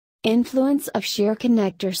Influence of shear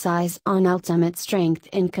connector size on ultimate strength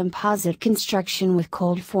in composite construction with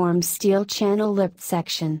cold-formed steel channel lipped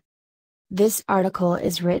section. This article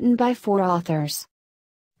is written by 4 authors.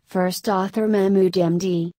 First author Mahmoud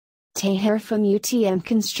MD. Tahir from UTM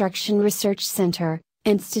Construction Research Center,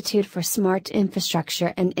 Institute for Smart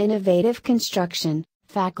Infrastructure and Innovative Construction,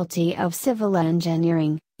 Faculty of Civil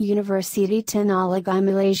Engineering, University Teknologi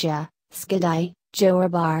Malaysia, Skadai,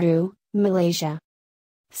 Johor Bahru, Malaysia.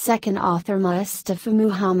 Second author Mustafa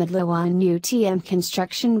Muhammad Lawan UTM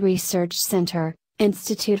Construction Research Center,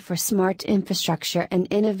 Institute for Smart Infrastructure and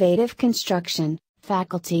Innovative Construction,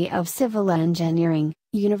 Faculty of Civil Engineering,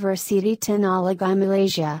 University Teknologi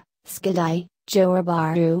Malaysia, Skadai, Johor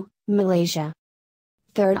Bahru, Malaysia.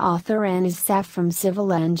 Third author Anas Saf from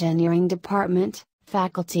Civil Engineering Department,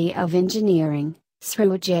 Faculty of Engineering,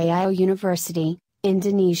 Sriwijaya University,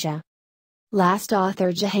 Indonesia. Last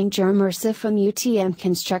author Jahangir Mirza from UTM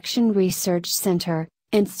Construction Research Center,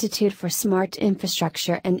 Institute for Smart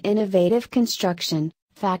Infrastructure and Innovative Construction,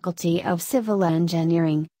 Faculty of Civil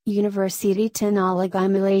Engineering, University Teknologi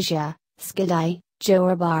Malaysia, Skadai,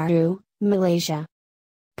 Johor Bahru, Malaysia.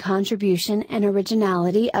 Contribution and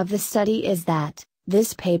originality of the study is that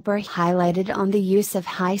this paper highlighted on the use of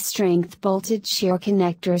high-strength bolted shear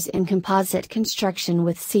connectors in composite construction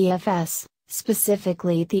with CFS,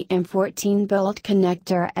 specifically the M14 bolt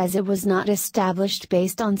connector, as it was not established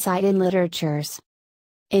based on site and literatures.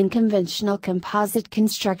 In conventional composite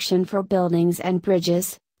construction for buildings and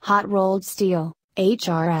bridges, hot-rolled steel,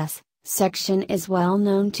 HRS, section is well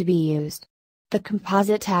known to be used. The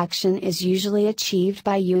composite action is usually achieved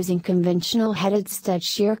by using conventional headed stud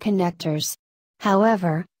shear connectors.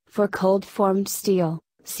 However, for cold-formed steel,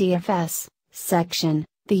 CFS, section,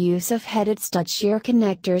 the use of headed stud shear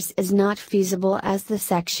connectors is not feasible as the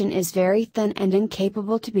section is very thin and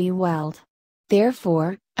incapable to be welded.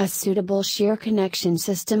 Therefore, a suitable shear connection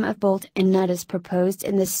system of bolt and nut is proposed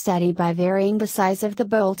in this study by varying the size of the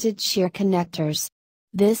bolted shear connectors.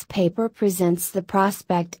 This paper presents the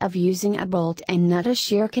prospect of using a bolt and nut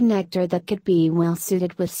shear connector that could be well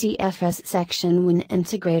suited with CFS section when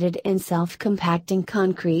integrated in self-compacting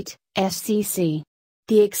concrete, SCC.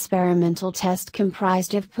 The experimental test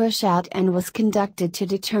comprised of push-out and was conducted to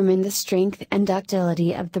determine the strength and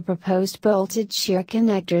ductility of the proposed bolted shear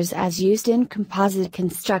connectors as used in composite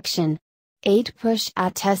construction. 8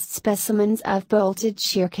 push-out test specimens of bolted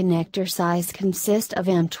shear connector size consist of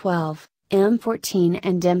M12, M14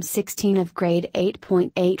 and M16 of grade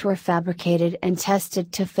 8.8 were fabricated and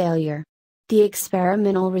tested to failure. The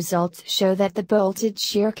experimental results show that the bolted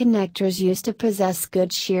shear connectors used to possess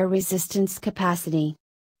good shear resistance capacity.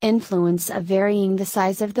 Influence of varying the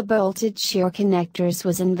size of the bolted shear connectors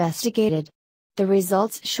was investigated. The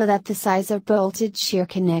results show that the size of bolted shear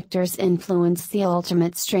connectors influence the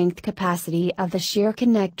ultimate strength capacity of the shear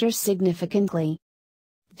connectors significantly.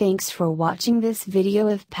 Thanks for watching this video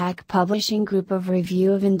of PAC Publishing Group of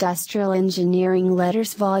Review of Industrial Engineering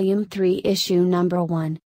Letters Volume 3 Issue Number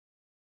 1.